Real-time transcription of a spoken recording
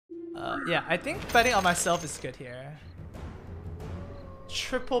Yeah, I think betting on myself is good here.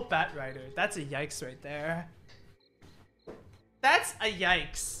 Triple Bat Rider. That's a yikes right there. That's a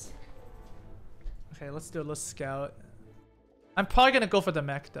yikes. Okay, let's do a little scout. I'm probably gonna go for the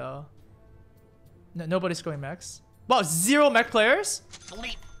mech though. No, nobody's going mechs. Wow, 0 mech players?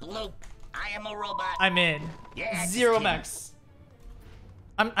 Bleep, bloop. I am a robot. I'm in. Yeah, 0 mechs.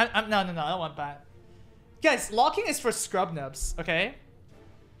 No, I don't want bat. Guys, locking is for scrub nubs, okay?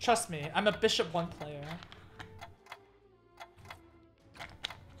 Trust me, I'm a Bishop 1 player.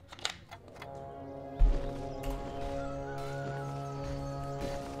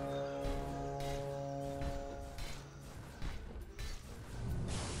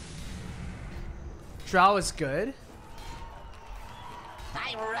 Drow is good.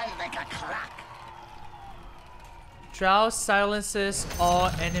 I run like a clock. Drow silences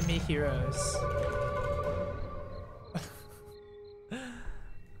all enemy heroes.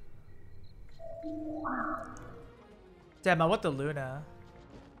 Damn, I want the Luna.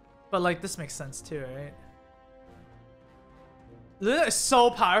 But like, this makes sense too, right? Luna is so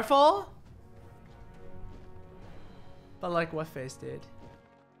powerful. But like, what face did?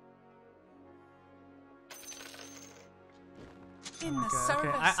 In the Okay.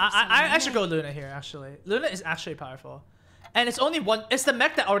 service. I should go Luna here, actually. Luna is actually powerful. And it's only one. It's the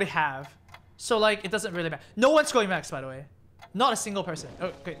mech that I already have. So, like, it doesn't really matter. No one's going mechs, by the way. Not a single person. Oh,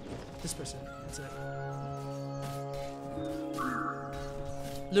 okay. This person. That's it.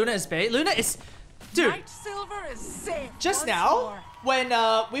 Luna is bait. Luna is... Dude. Night Silver is safe Just once now, more. when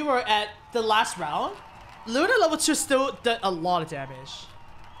we were at the last round, Luna level 2 still did a lot of damage.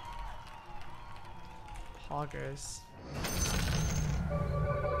 Hoggers.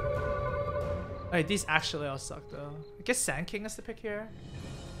 Alright, these actually all suck though. I guess Sand King is the pick here.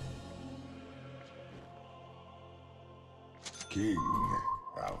 King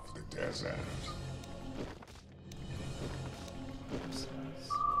of the desert.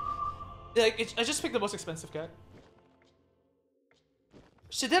 Like, I just picked the most expensive cat.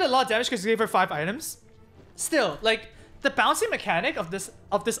 She did a lot of damage because we gave her 5 items. Still, like, the bouncing mechanic of this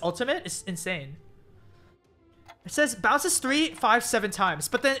ultimate is insane. It says bounces 3, 5, 7 times,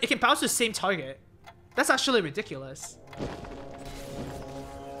 but then it can bounce to the same target. That's actually ridiculous.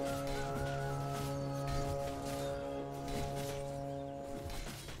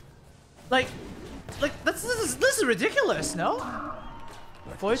 Like this is ridiculous, no?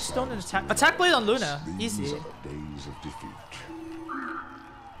 Void Stone and attack blade on Luna, easy. These are the days of defeat.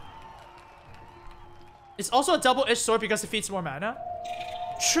 It's also a double-edged sword because it feeds more mana.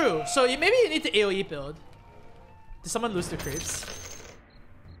 True. So maybe you need the AoE build. Did someone lose the creeps?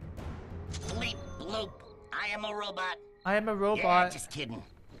 Bleep, bloop. I am a robot. I am a Yeah, robot. just kidding.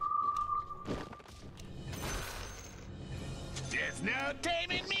 There's no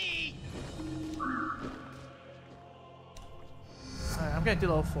taming me. Alright, I'm gonna do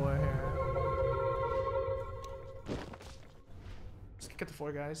level 4 here. Let's get the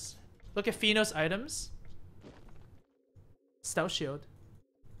 4 guys. Look at Pheno's items. Stout shield.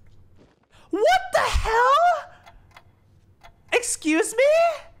 What the hell? Excuse me?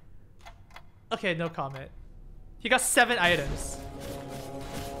 Okay, no comment. He got 7 items.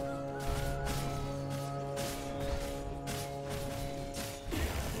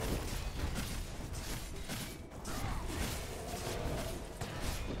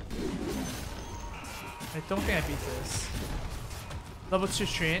 I don't think I beat this. Level 2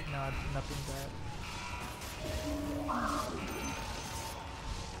 Treant? No, nothing bad.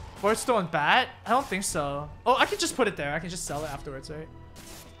 Void Stone Bat? I don't think so. Oh, I can just put it there. I can just sell it afterwards, right?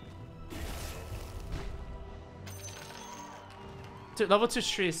 Dude, level 2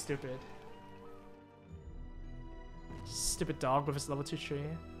 tree is stupid. Stupid dog with his level 2 tree.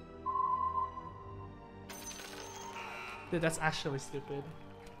 Dude, that's actually stupid.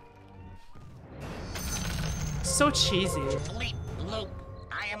 So cheesy. Bleep, bloop.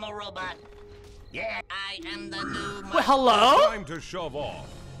 I am a robot. Yeah, I am the new... Wait, hello? Time to shove off.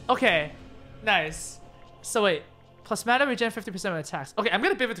 Okay, nice. So wait, plus mana regen 50% of attacks. Okay, I'm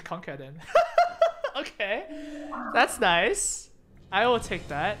gonna pivot to Conquer then. Okay, that's nice. I will take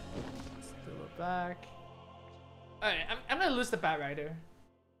that. Still it back. Alright, I'm gonna lose the Bat Rider.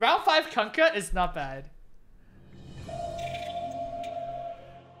 Round 5 Conquer is not bad.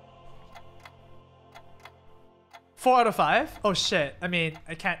 Four out of 5? Oh shit. I mean,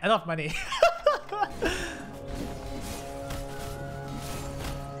 I can't. I don't have money.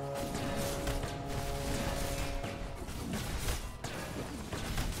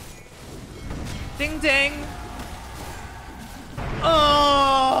 Ding ding.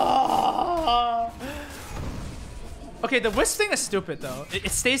 Oh. Okay, Okay, the wisp thing is stupid though.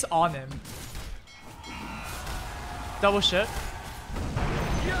 It stays on him. Double ship.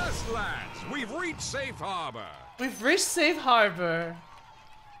 Yes, lads, we've reached safe harbor. We've reached safe harbor.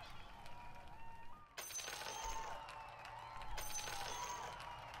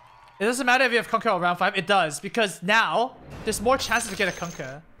 It doesn't matter if you have Conquer on round 5. It does, because now there's more chances to get a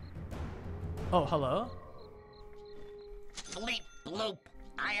Conquer. Oh, hello? Bleep bloop.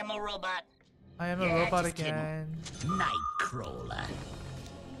 I am a robot. I am a Yeah, robot just kidding. again. Nightcrawler.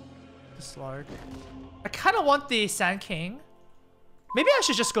 The Slark. I kind of want the Sand King. Maybe I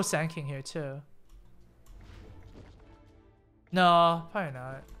should just go Sand King here too. No, probably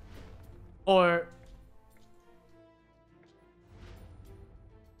not. Or...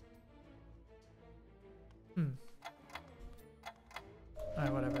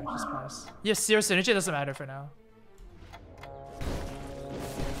 Alright, whatever. Just pass. Yeah, Seer Synergy doesn't matter for now.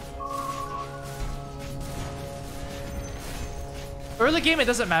 Early game, it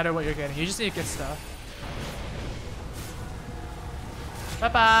doesn't matter what you're getting. You just need to get stuff.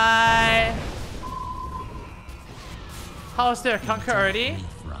 Bye-bye! How is there? Conquer already?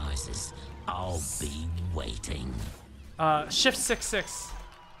 Reef rises. I'll be waiting. Shift 6-6.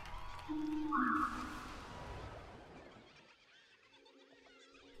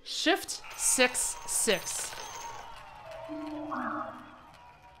 Shift 6-6.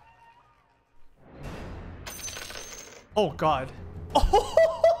 Oh god.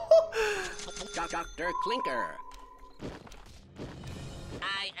 Dr. Clinker.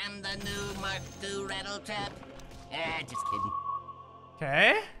 I am the new Mark II Rattletap. Just kidding.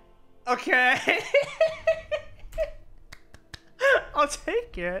 Okay. Okay. I'll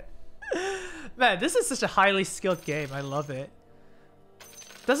take it. Man, this is such a highly skilled game. I love it.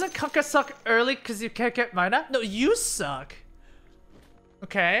 Doesn't Kunkka suck early because you can't get mana? No, you suck.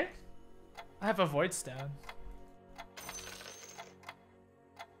 Okay. I have a Void Stone.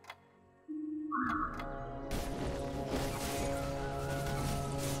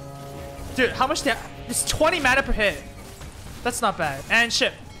 Dude, how much damage? It's 20 mana per hit. That's not bad. And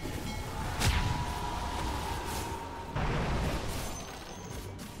ship.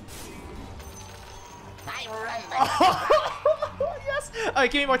 I run like Yes.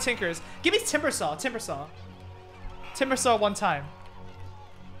 Alright, give me more Tinkers. Give me Timbersaw. Timbersaw. Timbersaw one time.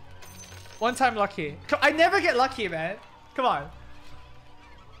 One time lucky. I never get lucky, man. Come on.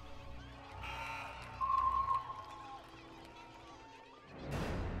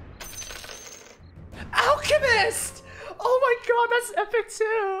 Alchemist! Oh my god, that's epic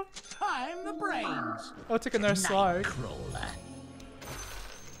too. I'm the brains. I'll take another Slark. Nightcrawler.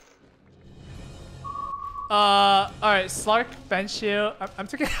 Alright, Slark, bench you. I'm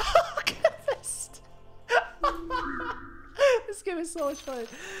taking Alchemist. This game is so much fun.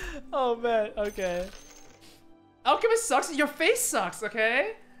 Oh man, okay. Alchemist sucks. Your face sucks,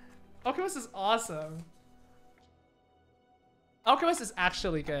 okay? Alchemist is awesome. Alchemist is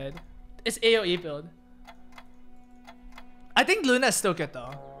actually good. It's AoE build. I think Luna is still good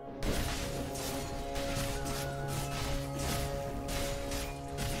though.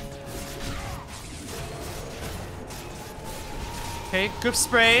 Okay, group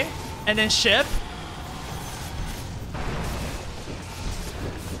spray and then ship.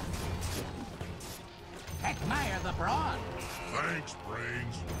 Admire the brawn. Thanks,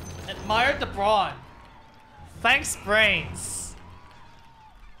 brains. Admire the brawn. Thanks, brains.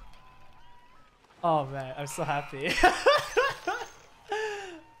 Oh man, I'm so happy.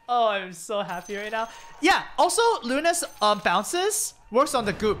 Oh, I'm so happy right now. Yeah, also Luna's bounces works on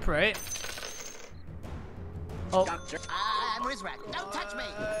the goop, right? Oh. Doctor. I'm Rizrak. Don't touch me.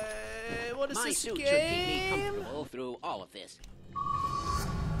 What is My this suit should keep me game? comfortable through all of this.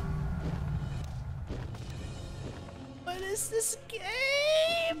 What is this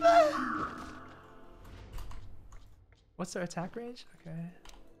game? What's their attack range? Okay.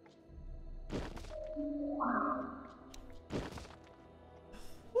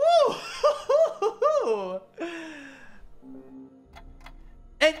 Woo!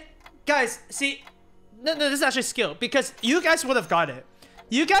 And guys, see, no, this is actually skill because you guys would have got it.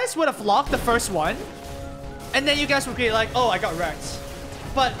 You guys would have locked the first one, and then you guys would be like, "Oh, I got wrecked."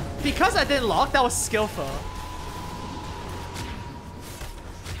 But because I didn't lock, that was skillful.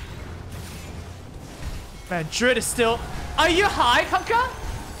 Man, Druid is still. Are you high, Kunkka?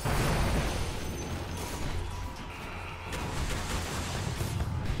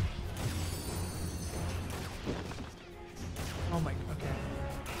 Oh my, okay.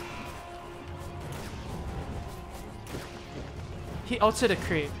 He ulted a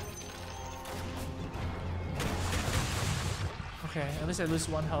creep. Okay, at least I lose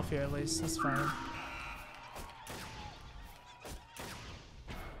one health here, at least. That's fine.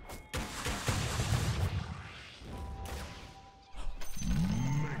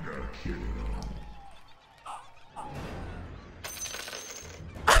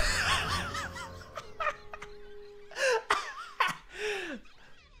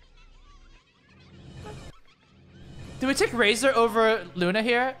 Do we take Razor over Luna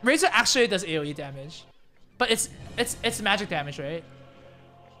here? Razor actually does AoE damage, but it's magic damage, right?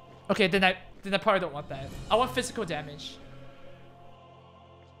 Okay, then I probably don't want that. I want physical damage.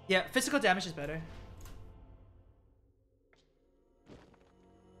 Yeah, physical damage is better.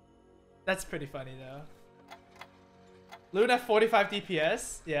 That's pretty funny though. Luna 45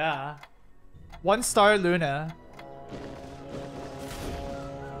 DPS? Yeah. 1-star Luna.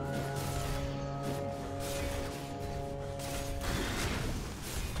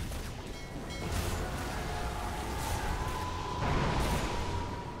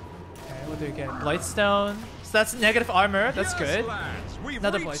 Okay, what do we get? Blightstone. So that's negative armor. That's good. Lads, we've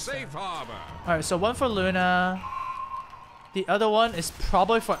Another reached Blightstone. safe harbor. Alright, so one for Luna. The other one is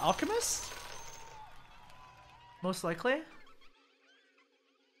probably for Alchemist? Most likely.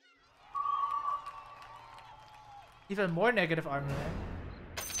 Even more negative armor.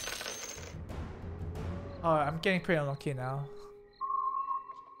 Oh, I'm getting pretty unlucky now.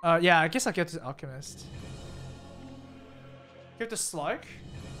 Yeah, I guess I'll give to Alchemist. Give to Slark.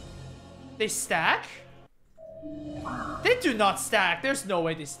 They stack? They do not stack. There's no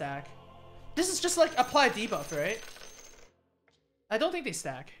way they stack. This is just like apply debuff, right? I don't think they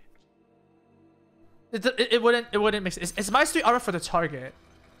stack. It wouldn't make sense. It's -3 armor for the target.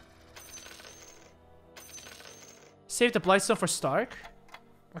 Save the Blightstone for Stark.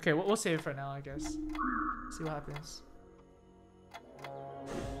 Okay, we'll save it for now, I guess. See what happens.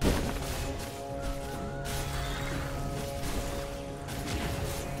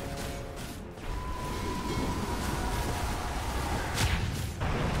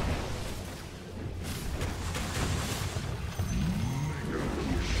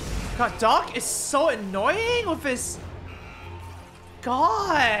 God, Doc is so annoying with his...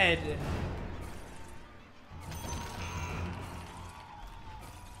 God!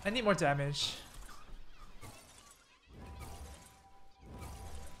 I need more damage.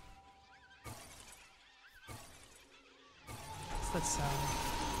 What's that sound?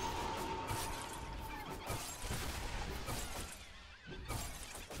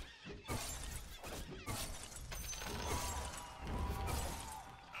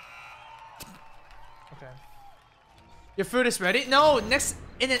 Okay. Your food is ready? No, next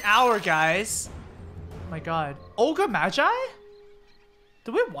in an hour, guys. Oh my god. Ogre Magi?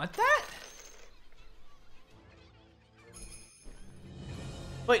 Do we want that?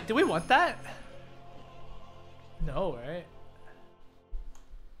 Wait, do we want that? No, right?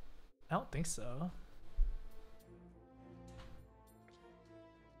 I don't think so.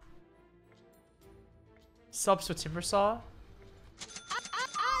 Subs for Timbersaw?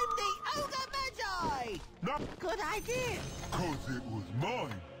 I'm the Ogre Magi! No, Good idea. cause it was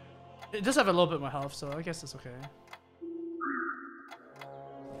mine. It does have a little bit more health, so I guess it's okay.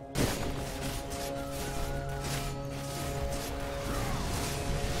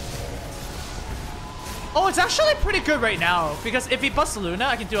 Oh, it's actually pretty good right now, because if he busts Luna,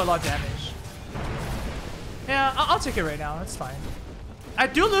 I can do a lot of damage. Yeah, I'll take it right now. It's fine. I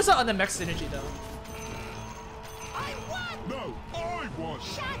do lose out on the mech synergy, though. I won! No, I won.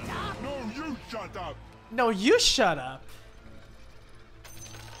 Shut up! No, you shut up. No, you shut up.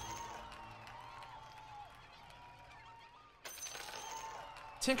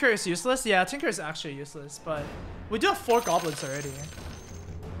 Tinker is useless? Yeah, Tinker is actually useless, but we do have 4 goblins already.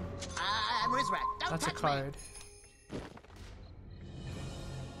 I'm Rizrak. Don't That's a touch card.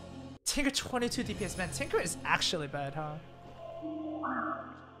 Tinker 22 DPS. Man, Tinker is actually bad, huh?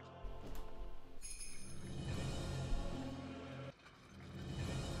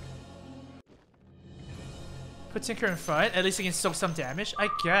 Put Tinker in front. At least he can soak some damage, I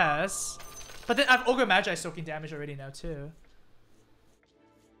guess. But then I have Ogre Magi soaking damage already now, too.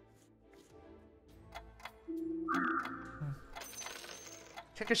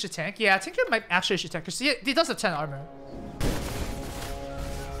 Tinker should tank? Yeah, Tinker might actually should tank, because he does have 10 armor.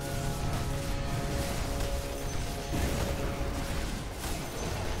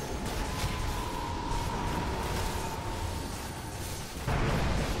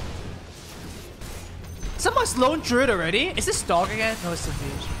 Someone's lone druid already? Is this dog again? No, it's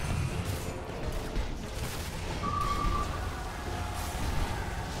Savage.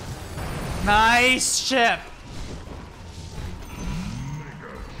 Nice ship.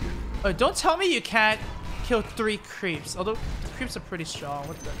 Oh, don't tell me you can't kill 3 creeps. Although the creeps are pretty strong.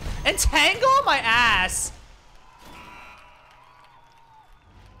 What the? Entangle my ass.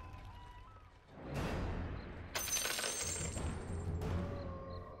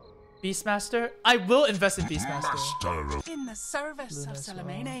 Beastmaster? I will invest in Beastmaster. Master. In the service Luna of as well.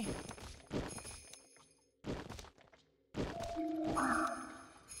 Salamene.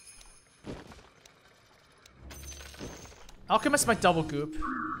 Alchemist might double goop.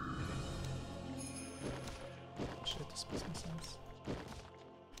 Shit, this makes no sense.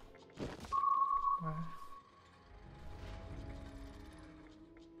 Alright.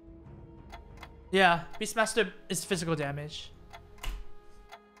 Yeah, Beastmaster is physical damage.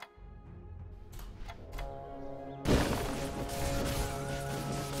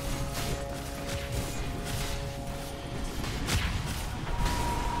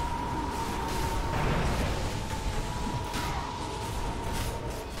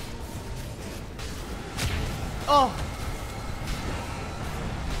 Oh!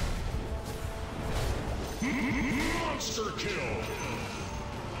 Monster kill.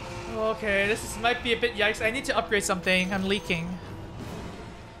 Okay, might be a bit yikes. I need to upgrade something. I'm leaking.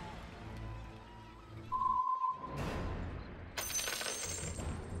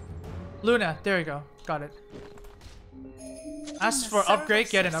 Luna, there you go. Got it. Ask for upgrade,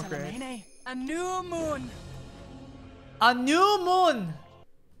 get an upgrade. A new moon. A new moon!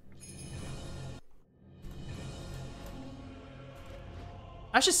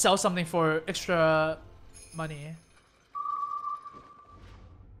 I should sell something for extra money.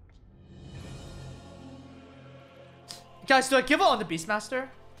 Guys, do I give up on the Beastmaster?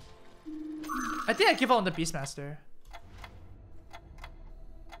 I think I give up on the Beastmaster.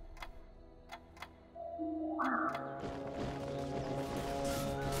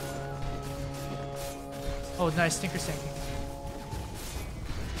 Oh, nice. Tinker's tanking.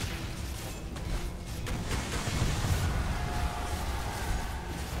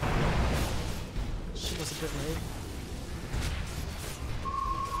 She was a bit late.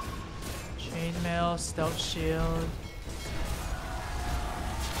 Chainmail, stealth shield.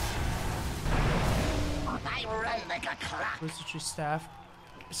 I run like a clock. Wizardry staff.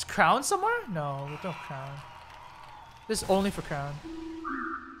 Is crown somewhere? No, we don't have crown. This is only for crown.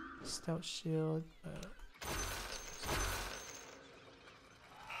 Stout shield.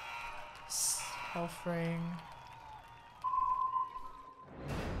 Health ring.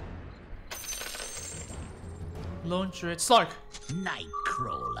 Lone Druid. Slark!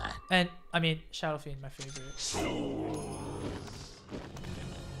 Nightcrawler. And, I mean, Shadow Fiend, my favorite.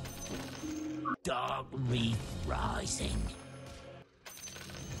 Dark Reef Rising.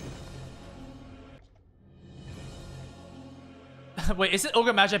 Wait, isn't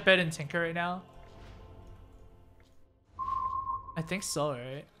Ogre Magi better than Tinker right now? I think so,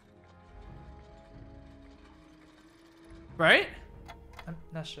 right? Right? I'm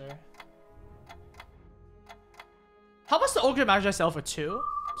not sure. How much the Ogre Magi sell for 2?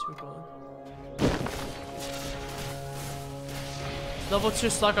 2 gold. Level 2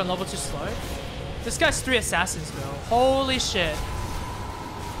 Slug on level 2 Slug? This guy's 3 assassins though. Holy shit.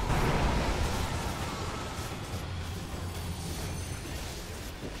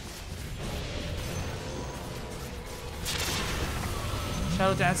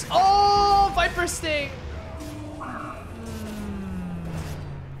 Shadow Dance. Oh! Viper Sting!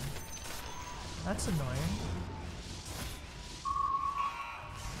 That's annoying.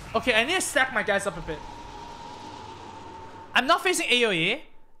 Okay, I need to stack my guys up a bit. I'm not facing AoE,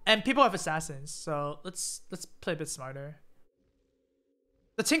 and people have assassins, so let's play a bit smarter.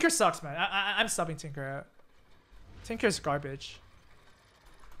 The Tinker sucks, man. I'm subbing Tinker out. Tinker's garbage.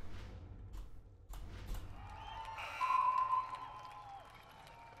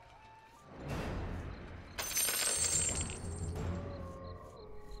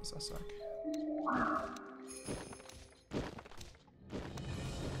 Does that suck?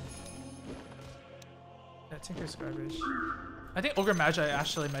 Yeah, Tinker's garbage. I think Ogre Magi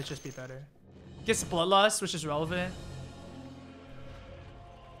actually might just be better. Gets Bloodlust, which is relevant.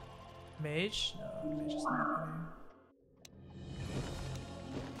 Mage? No, Mage is not happening.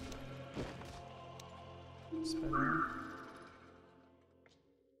 It's better.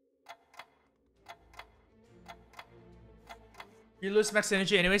 You lose max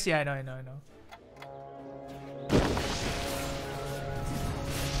energy anyways? Yeah, I know.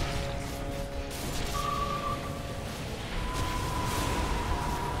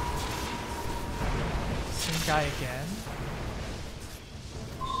 Same guy again.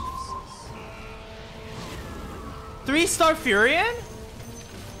 Jesus. 3-star Furion?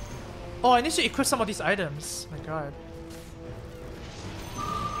 Oh, I need to equip some of these items. My god.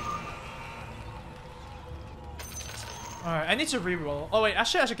 Alright, I need to reroll. Oh wait,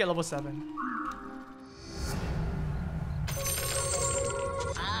 actually I should get level 7.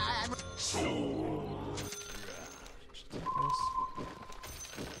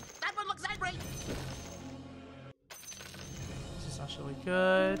 That one looks angry. This is actually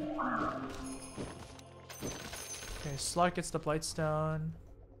good. Okay, Slug gets the Blightstone.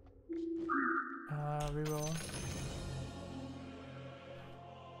 Reroll.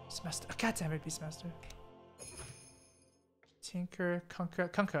 Beastmaster. Oh, God damn it, Beastmaster. Tinker,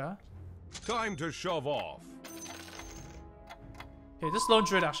 Conquer. Time to shove off. Okay, this lone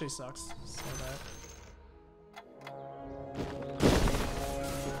druid actually sucks. So bad.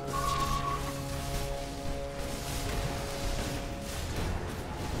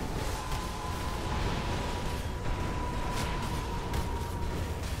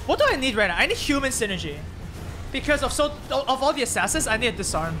 What do I need right now? I need human synergy. Because of all the assassins, I need to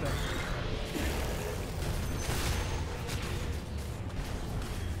disarm them.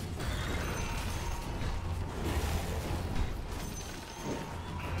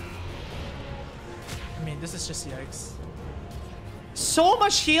 I mean, this is just yikes. So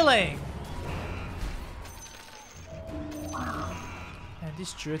much healing! And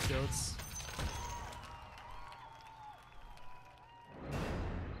these druid builds.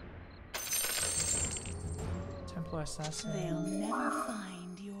 Templar assassin. They'll never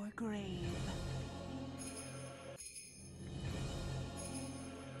find your grave.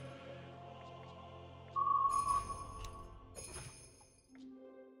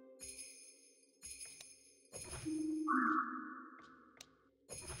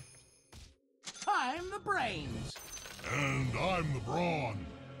 I'm the brains. And I'm the brawn.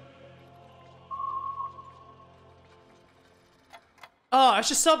 Oh, I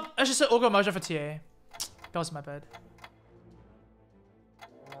should sub Ogre Mojo for TA. That was my bad.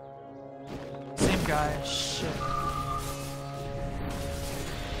 Same guy. Shit.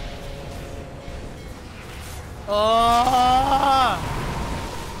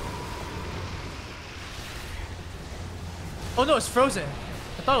 Oh no, it's frozen.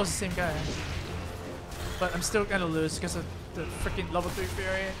 I thought it was the same guy. But I'm still gonna lose because of the freaking level 3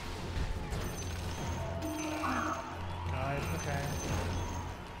 Fury. God, okay.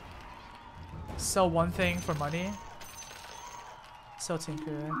 Sell one thing for money. Sell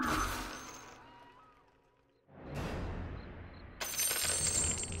Tinker.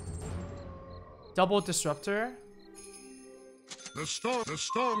 Double Disruptor. The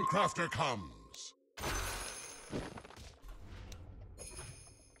Stormcrafter comes.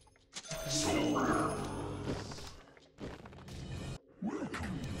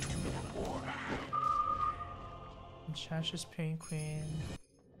 Enchantress Pain Queen.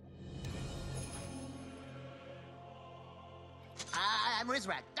 I'm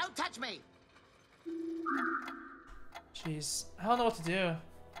Rizrat. Don't touch me. Jeez, I don't know what to do.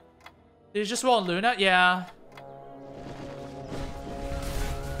 Did you just want Luna? Yeah.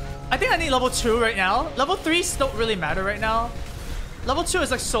 I think I need level 2 right now. Level 3s don't really matter right now. Level 2 is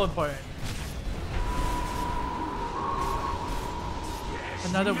like so important.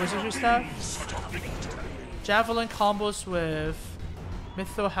 Another wizardry staff. Javelin combos with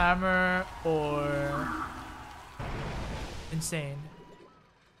Mytho Hammer or Insane.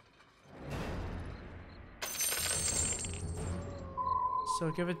 So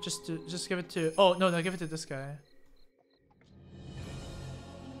give it just give it to oh no give it to this guy.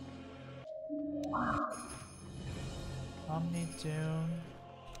 Omni Doom.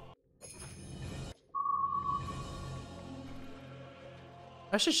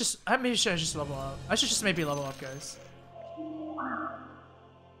 Maybe should just level up. I should just maybe level up, guys.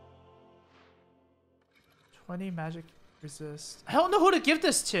 20 magic resist. I don't know who to give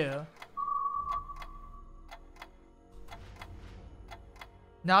this to.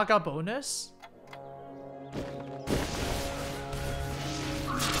 Naga bonus?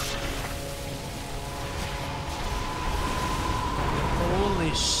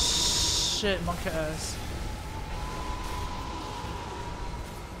 Holy shit, monkey ass.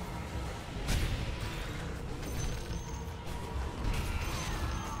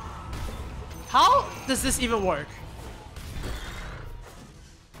 How does this even work?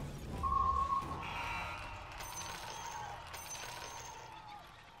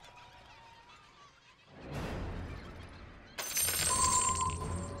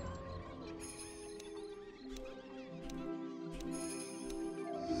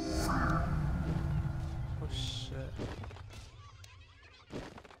 Oh shit.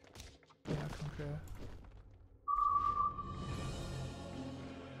 Yeah, conquer.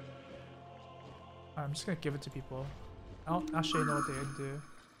 I'm just gonna give it to people. I don't actually know what they would do.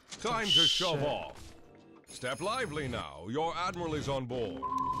 Time to shove shit. off. Step lively now. Your admiral is on board.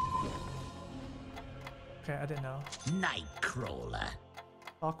 Okay, I didn't know. Nightcrawler.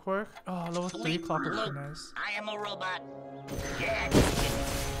 Clockwork? Oh, level 3 clockwork would be nice. I am a robot. Yeah.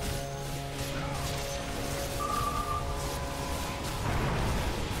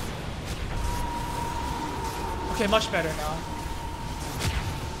 Okay, much better now.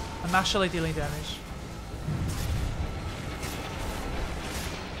 I'm actually dealing damage.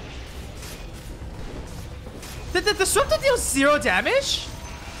 Did the Disruptor deal 0 damage?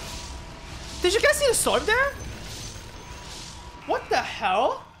 Did you guys see the storm there? What the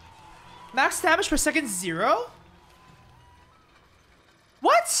hell? Max damage per second 0?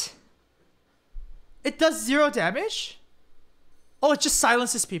 What? It does 0 damage? Oh, it just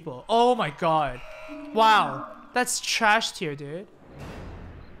silences people. Oh my god. Wow. That's trash tier, dude.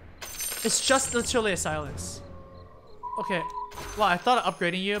 It's just literally a silence. Okay. Wow, I thought of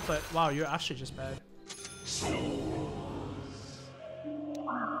upgrading you, but wow, you're actually just bad.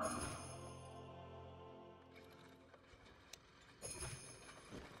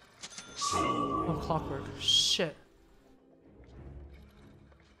 Oh, clockwork. Shit.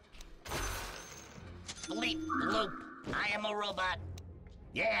 Bleep, bloop. I am a robot.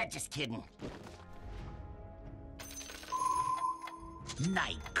 Yeah, just kidding.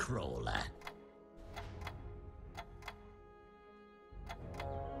 Nightcrawler.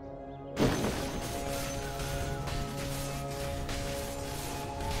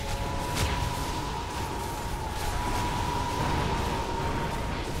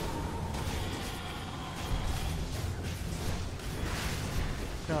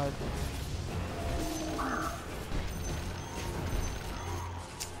 God.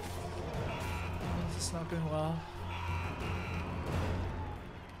 This is not going well.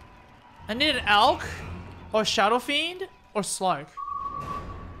 I need an Elk, or Shadow Fiend, or Slug.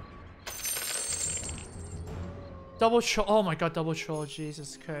 Double troll. Oh my god, double troll.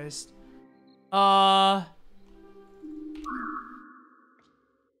 Jesus Christ. Oh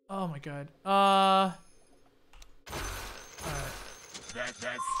my god. Alright. That the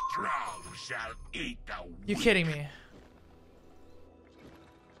strong shall eat the You kidding me?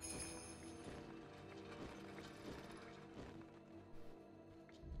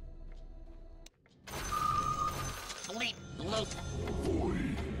 Bleep, bloop.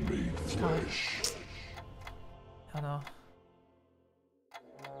 void made flesh. I don't know.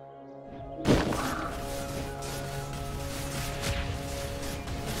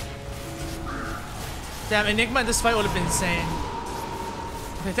 Damn, Enigma in this fight would have been insane.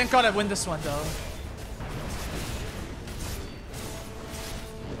 Okay, thank god I win this one though.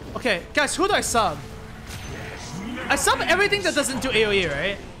 Okay, guys, who do I sub? I sub everything that doesn't do AoE,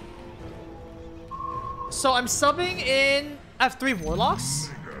 right? So I'm subbing in... I have 3 Warlocks.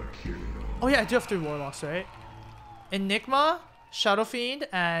 Oh yeah, I do have 3 Warlocks, right? Enigma, Shadow Fiend,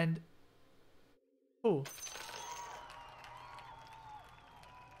 and... Ooh.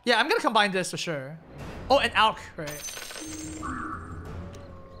 Yeah, I'm gonna combine this for sure. Oh, and Alk, right?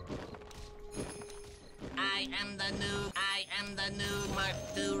 I am the new Mark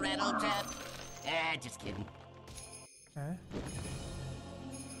II Rattletrap. Just kidding. Okay.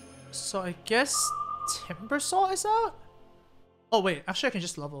 So I guess Timber Saw is out? Oh wait, actually I can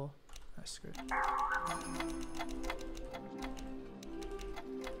just level. That's good.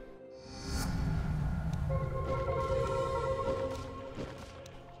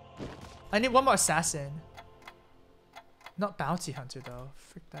 I need one more assassin. Not bounty hunter though.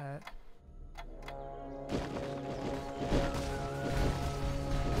 Frick that.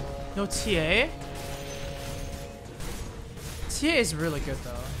 No TA? TA is really good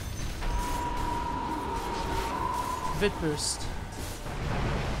though. Vid boost.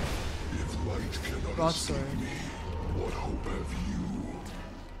 If light cannot Broadsword. escape me, what hope have you?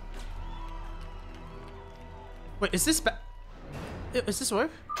 Wait, is this Is this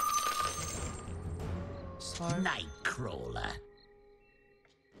work? Sorry. Nightcrawler.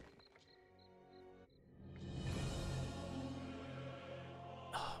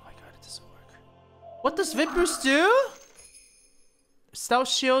 Oh my god, it doesn't work. What does Vid boost do? Stout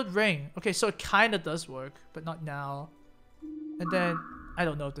shield ring. Okay, so it kind of does work, but not now. And then I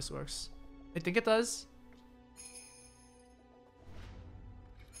don't know if this works. I think it does.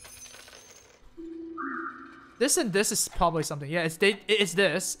 This and this is probably something. Yeah, it's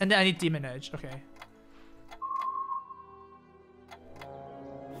this, and then I need Demon Edge. Okay.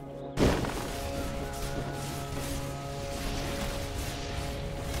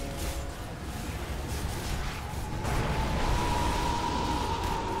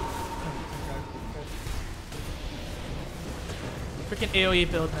 Freaking AoE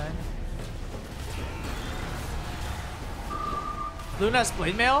build, man. Luna's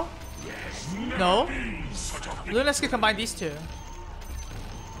Blade Mail? No. Luna's can combine these two.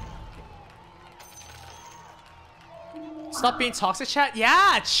 Stop being toxic, chat?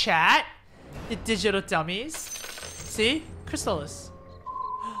 Yeah, chat! You digital dummies. See? Crystallis.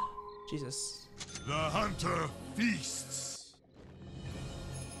 Jesus. The hunter feasts.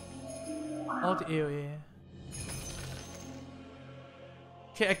 All the AoE.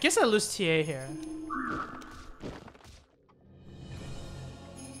 Okay, I guess I lose TA here.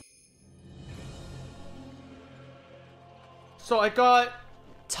 So I got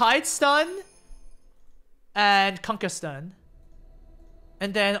Tide Stun and Conquer Stun.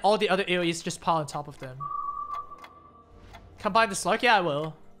 And then all the other AoEs just pile on top of them. Combine the Slug? Yeah, I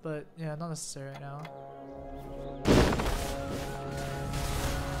will. But yeah, not necessary right now.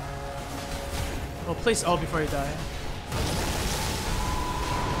 Oh, please ult before you die.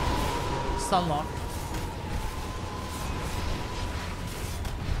 Stun lock.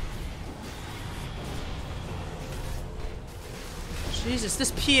 Jesus, this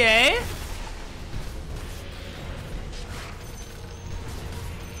PA?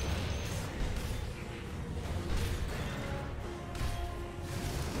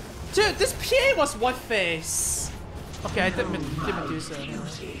 Dude, this PA was one face. Okay, I didn't do so.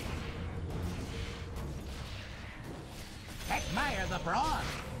 Admire the brawn.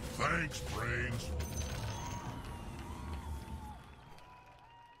 Thanks, brains.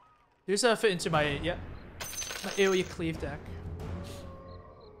 These fit into my my AoE cleave deck.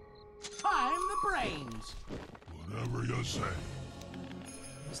 I'm the brains. Whatever you say.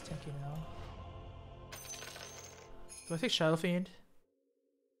 Just tanky now. Do I take Shadow Fiend?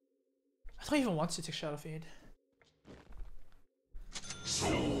 I don't even want to take Shadow Fiend.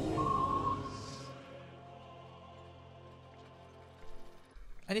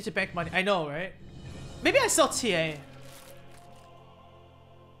 I need to bank money. I know, right? Maybe I sell TA.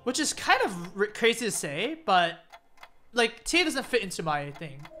 Which is kind of crazy to say, but like TA doesn't fit into my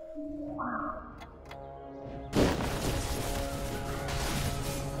thing.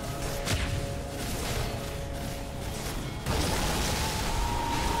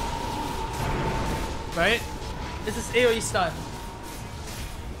 Right? This is AoE stun.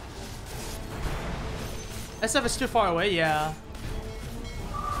 SF is too far away, yeah.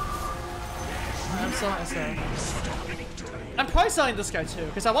 I'm selling SF. I'm probably selling this guy too,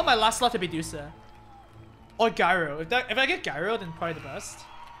 because I want my last slot to be Dusa. Or Gyro. If I get Gyro, then probably the best.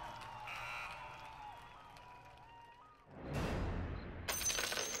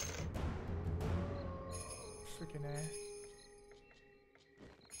 Freaking A.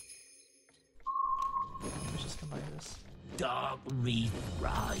 Let's just combine this. Dark Reef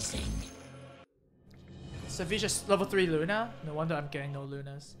Rising. So if he's just level 3 Luna, no wonder I'm getting no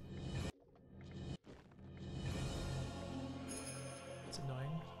Lunas. It's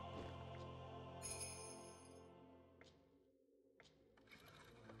annoying.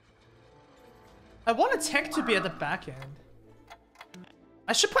 I want a tank to be at the back end.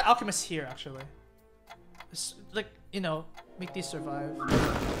 I should put Alchemist here actually. Just, like, you know, make these survive.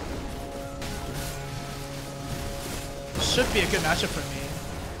 Should be a good matchup for me.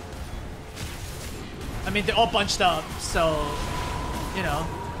 I mean, they're all bunched up, so, you know.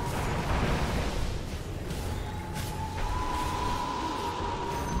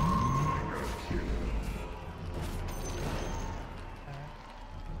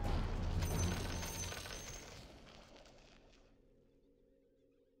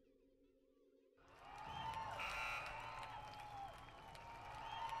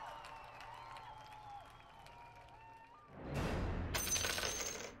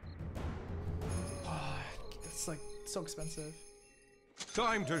 It's like so expensive.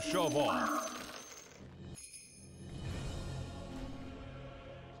 Time to shove off.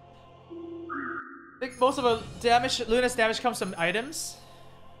 I think most of the damage, Luna's damage comes from items.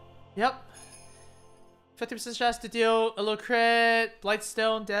 Yep. 50% chance to deal a little crit,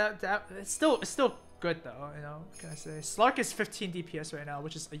 Blightstone, it's still good though, you know, what can I say? Slark is 15 DPS right now,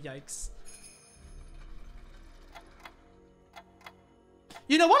 which is a yikes.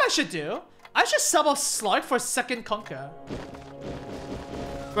 You know what I should do? I should sub off Slark for second Conquer.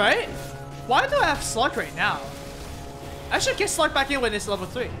 Right? Why do I have Slark right now? I should get Slark back in when it's level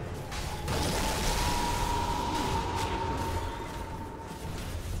 3.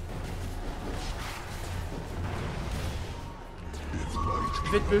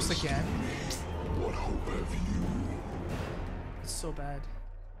 Vid boost again. What hope have you? It's so bad.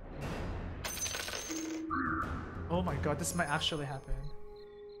 Oh my god, this might actually happen.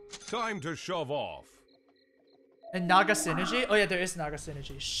 Time to shove off. And Naga Synergy? Oh yeah, there is Naga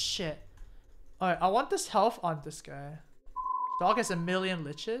Synergy. Shit. Alright, I want this health on this guy. Dog has 1,000,000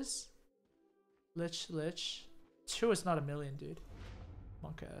 liches. Lich. 2 is not 1,000,000, dude.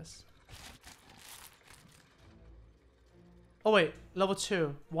 Monk ass. Oh wait, level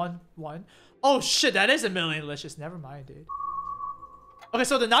 2. 1. Oh shit, that is 1,000,000 liches. Never mind, dude. Okay,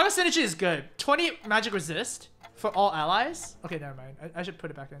 so the Naga Synergy is good. 20 magic resist for all allies. Okay, never mind. I should put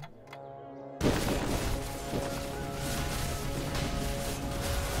it back in.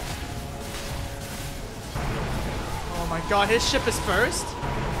 Oh my god, his ship is first.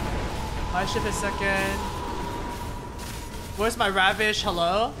 My ship is second. Where's my Ravish?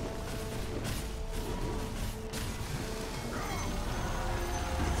 Hello?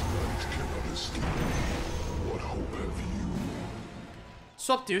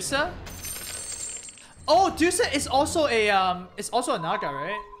 Swap Dusa? Oh, Dusa is also a Naga,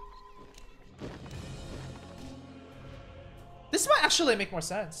 right? This might actually make more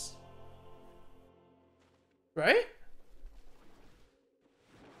sense. Right?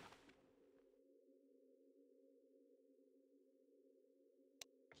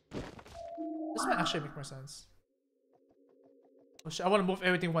 This might actually make more sense. Oh shit, I want to move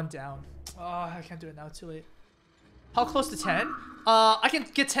everything one down. Oh, I can't do it now, too late. How close to 10? I can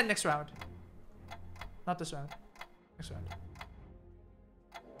get 10 next round. Not this round. Next round.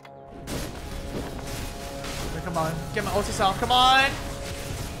 Okay, come on. Get my ultis out. Come on!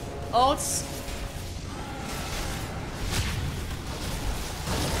 Ults.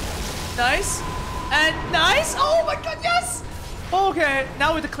 Nice. And nice! Oh my god, yes! Okay,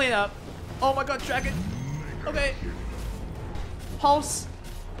 now with the cleanup. Oh my god, dragon. Okay. Pulse.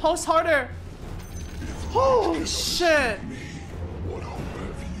 Pulse harder. Holy shit.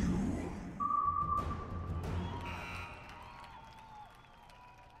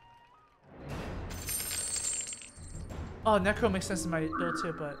 Oh, Necro makes sense in my build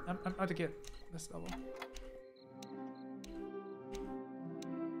too, but I'm about to get this level.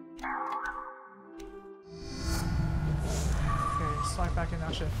 Okay, slide back in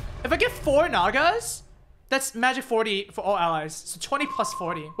action. If I get 4 Nagas, that's magic 40 for all allies. So 20 plus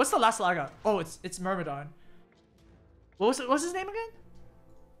 40. What's the last Naga? Oh, it's Myrmidon. What's his name again?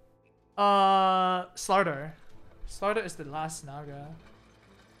 Slardar. Slardar is the last Naga.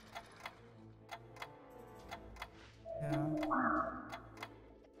 Yeah.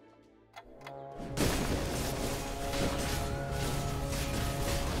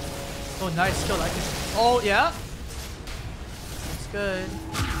 Oh, nice kill. Oh, yeah. That's good.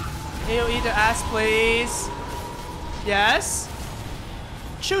 AoE to ass, please. Yes.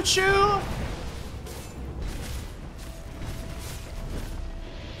 Choo choo.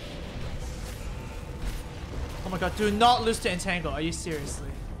 Oh my god, do not lose to Entangle. Are you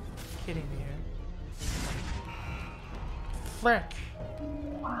seriously kidding me here? Frick.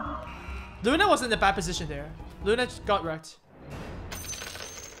 Luna was in a bad position there. Luna got wrecked.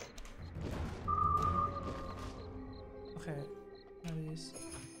 Okay. What are these?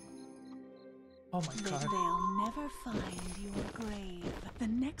 Oh my god. They'll never find your grave. The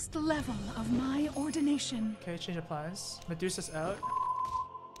next level of my ordination. Okay, change of plans. Medusa's out.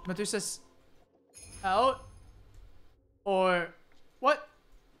 Medusa's out. Or what?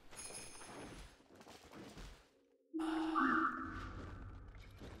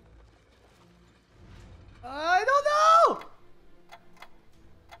 I don't know.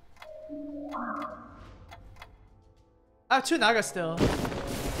 I have 2 Nagas still.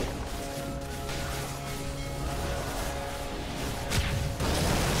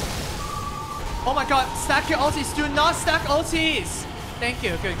 Oh my god, stack your ultis. Do not stack ultis. Thank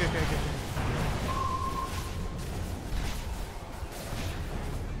you. Good.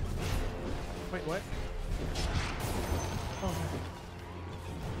 Wait, what? Oh.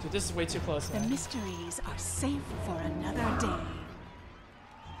 Dude, this is way too close, man. The mysteries are safe for another day.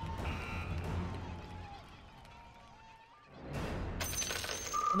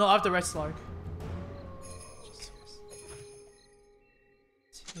 No, I have the red slug.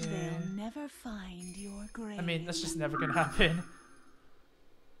 They'll never find your grave. I mean, that's just never gonna happen.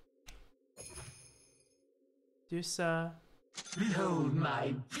 Dusa. Behold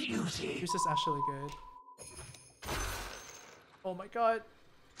my beauty. Dusa's actually good. Oh my god.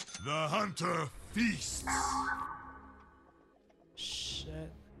 The hunter feasts.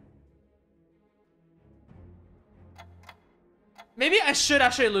 Shit. Maybe I should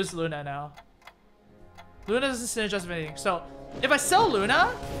actually lose Luna now. Luna doesn't synergize with anything. So, if I sell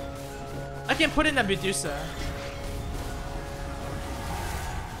Luna, I can put in a Medusa.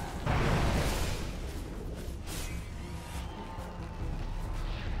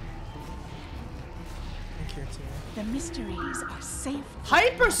 The mysteries are safe.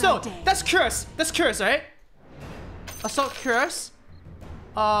 Hyper Stone! That's Curse! That's Curse, right? Assault Curse.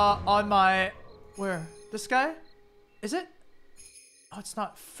 On my... Where? This guy? Is it? Oh, it's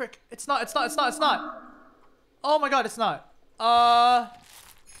not. Frick. It's not. Oh my god, it's not.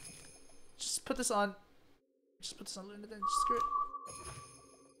 Just put this on. Just put this on Luna, then screw it.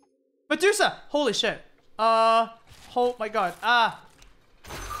 Medusa! Holy shit. Oh my god.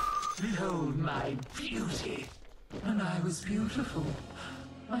 Behold my beauty. When I was beautiful,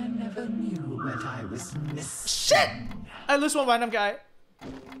 I never knew what I was missing. Shit! I lose one random guy.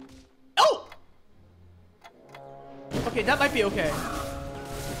 Oh! Okay, that might be okay.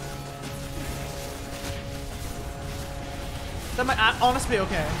 That might honestly be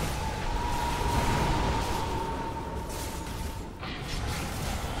okay.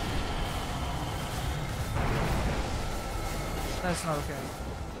 That's not okay.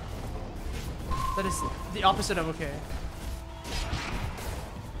 That is the opposite of okay.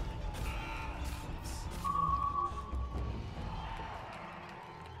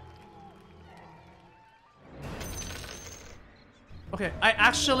 Okay, I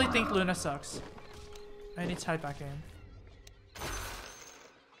actually think Luna sucks. I need to type back in.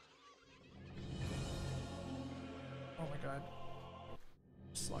 Oh my god.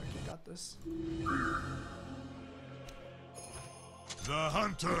 Slark, you got this. The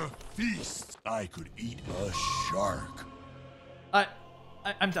hunter feasts. I could eat a shark.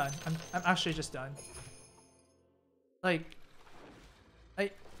 I'm done. I'm actually just done. Like,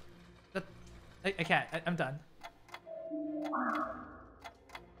 I can't. I'm done.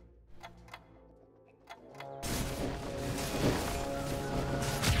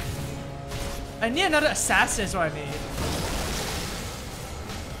 I need another assassin is what I need.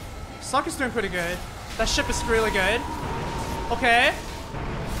 Sock is doing pretty good. That ship is really good. Okay.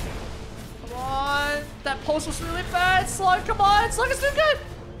 Come on. That pulse was really bad. Slug, come on. Slug is doing good.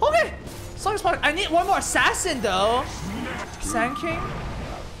 Okay. Slug is fine. I need one more assassin though. Sand King.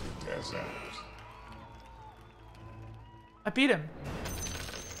 I beat him.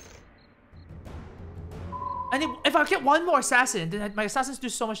 I need. If I get one more assassin, then my assassins do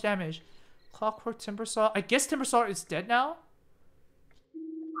so much damage. Clockwork Timbersaw. I guess Timbersaw is dead now.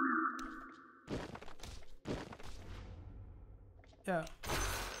 Yeah.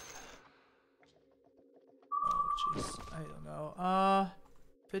 Oh jeez. I don't know.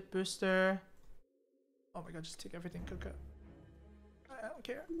 Fit booster. Oh my god, just take everything, Coco. I don't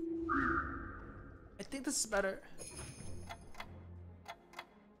care. I think this is better.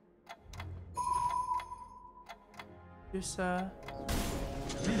 Usa.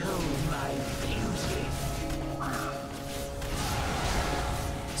 Behold my beauty.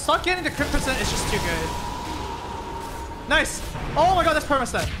 Stop getting the crit percent, it's just too good. Nice! Oh my god, that's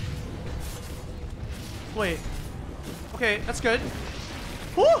perma-stun. Wait. Okay, that's good.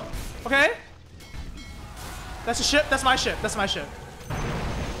 Woo! Okay. That's a ship, that's my ship, that's my ship.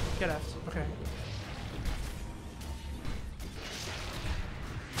 Get out. Okay.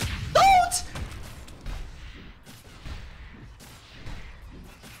 Don't!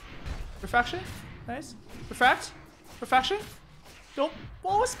 Refraction? Nice. Refract? Refraction? Don't.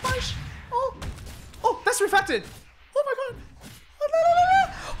 Oh, splash! Oh! Oh, that's refracted! Oh my god! Oh, no, no, no,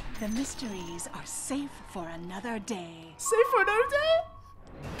 no. The mysteries are safe for another day. Safe for another day?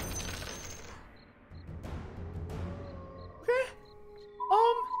 Okay.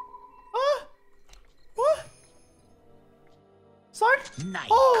 What? Sorry?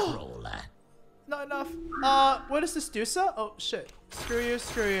 Nightcrawler. Not enough. What does this do, sir? Oh, shit. Screw you,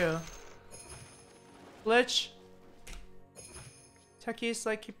 screw you. Glitch. Techies,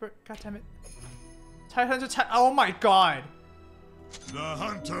 like keeper. God damn it. Titan's attack. Oh my god. The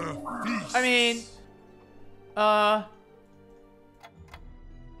hunter feasts. I mean,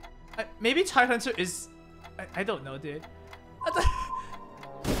 maybe Tidehunter is. I don't know, dude.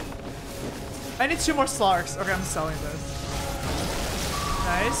 I need 2 more Slarks. Okay, I'm selling this.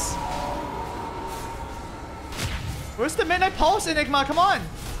 Nice. Where's the Midnight Pulse, Enigma? Come on.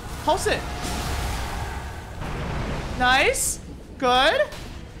 Pulse it. Nice. Good.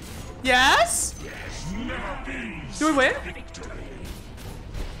 Yes. Do we win?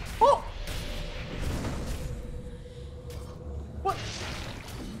 Oh. What?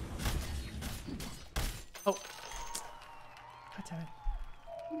 Oh. God damn it.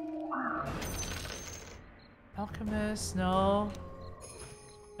 Alchemist, no.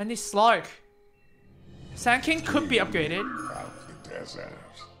 I need Slark. Sand King could be upgraded.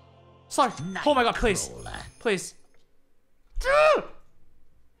 Slark. Oh my god, please. Please.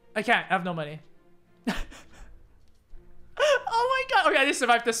 I can't. I have no money. Oh my god. Okay, I need to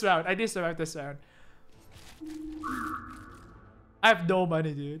survive this round. I need to survive this round. I have no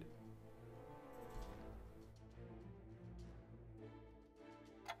money, dude.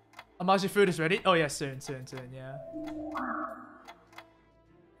 Amaz, your food is ready? Oh yeah, soon, yeah.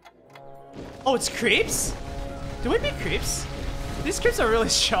 Oh, it's creeps? Do we beat creeps? These creeps are really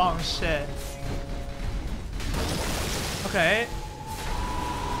strong, shit. Okay.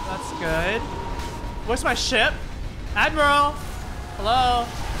 That's good. Where's my ship? Admiral! Hello?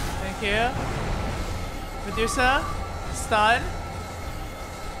 Thank you. Medusa? Stun?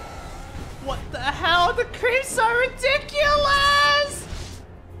 What the hell? The creeps are ridiculous!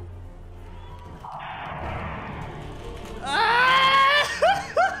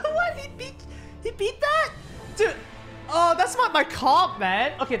 my comp,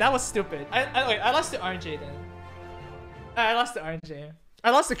 man. Okay, that was stupid. Wait, I lost the RNG then. I lost the RNG.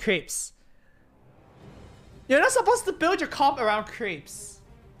 I lost the creeps. You're not supposed to build your comp around creeps.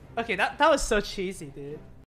 Okay, that was so cheesy, dude.